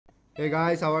Hey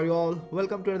guys, how are you all?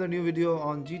 Welcome to another new video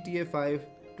on GTA 5.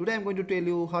 Today I'm going to tell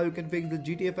you how you can fix the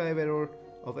GTA 5 error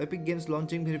of Epic Games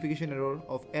launching verification error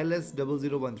of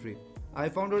LS-0013. I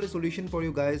found out a solution for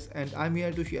you guys and I'm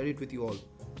here to share it with you all.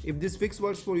 If this fix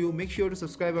works for you, make sure to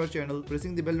subscribe our channel,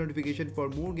 pressing the bell notification for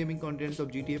more gaming contents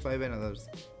of GTA 5 and others.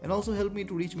 And also help me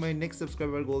to reach my next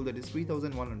subscriber goal, that is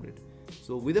 3100.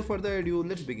 So without further ado,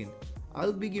 let's begin.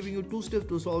 I'll be giving you 2 steps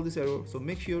to solve this error, so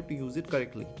make sure to use it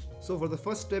correctly. So for the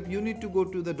first step, you need to go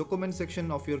to the document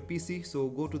section of your PC. So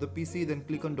go to the PC, then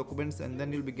click on documents, and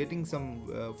then you'll be getting some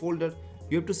folder.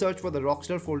 You have to search for the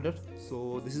Rockstar folder.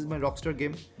 So this is my Rockstar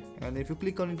game, and if you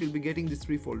click on it, you'll be getting these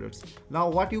 3 folders. Now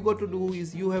what you got to do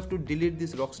is you have to delete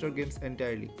this Rockstar games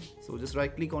entirely. So just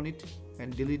right click on it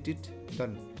and delete it.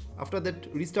 Done. After that,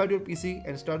 restart your PC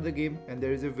and start the game, and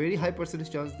there is a very high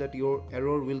percentage chance that your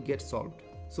error will get solved.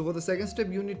 So for the second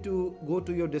step, you need to go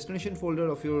to your destination folder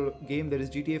of your game, that is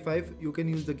GTA 5. You can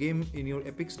use the game in your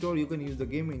Epic Store, you can use the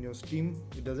game in your Steam,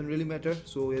 it doesn't really matter.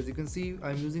 So as you can see,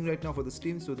 I'm using right now for the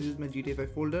Steam. So this is my GTA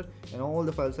 5 folder and all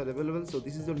the files are available. So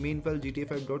this is your main file,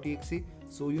 gta5.exe.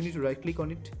 So you need to right click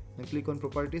on it and click on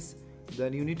properties.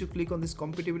 Then you need to click on this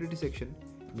compatibility section.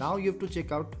 Now you have to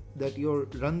check out that your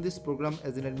run this program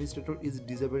as an administrator is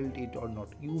disabled it or not.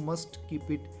 You must keep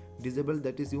it disabled,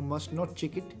 that is you must not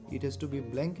check it, it has to be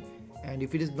blank. And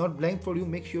if it is not blank for you,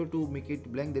 make sure to make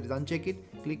it blank, that is uncheck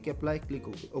it, click apply, click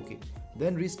OK.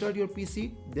 Then restart your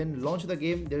PC, then launch the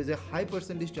game. There is a high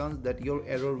percentage chance that your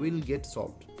error will get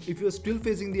solved. If you are still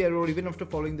facing the error even after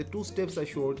following the 2 steps I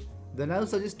showed, then I'll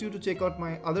suggest you to check out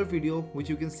my other video which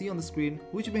you can see on the screen,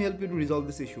 which may help you to resolve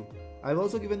this issue. I've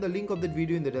also given the link of that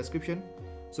video in the description.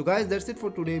 So guys, that's it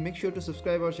for today. Make sure to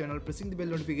subscribe our channel, pressing the bell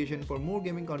notification for more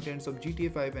gaming contents of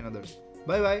GTA 5 and others.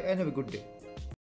 Bye bye and have a good day.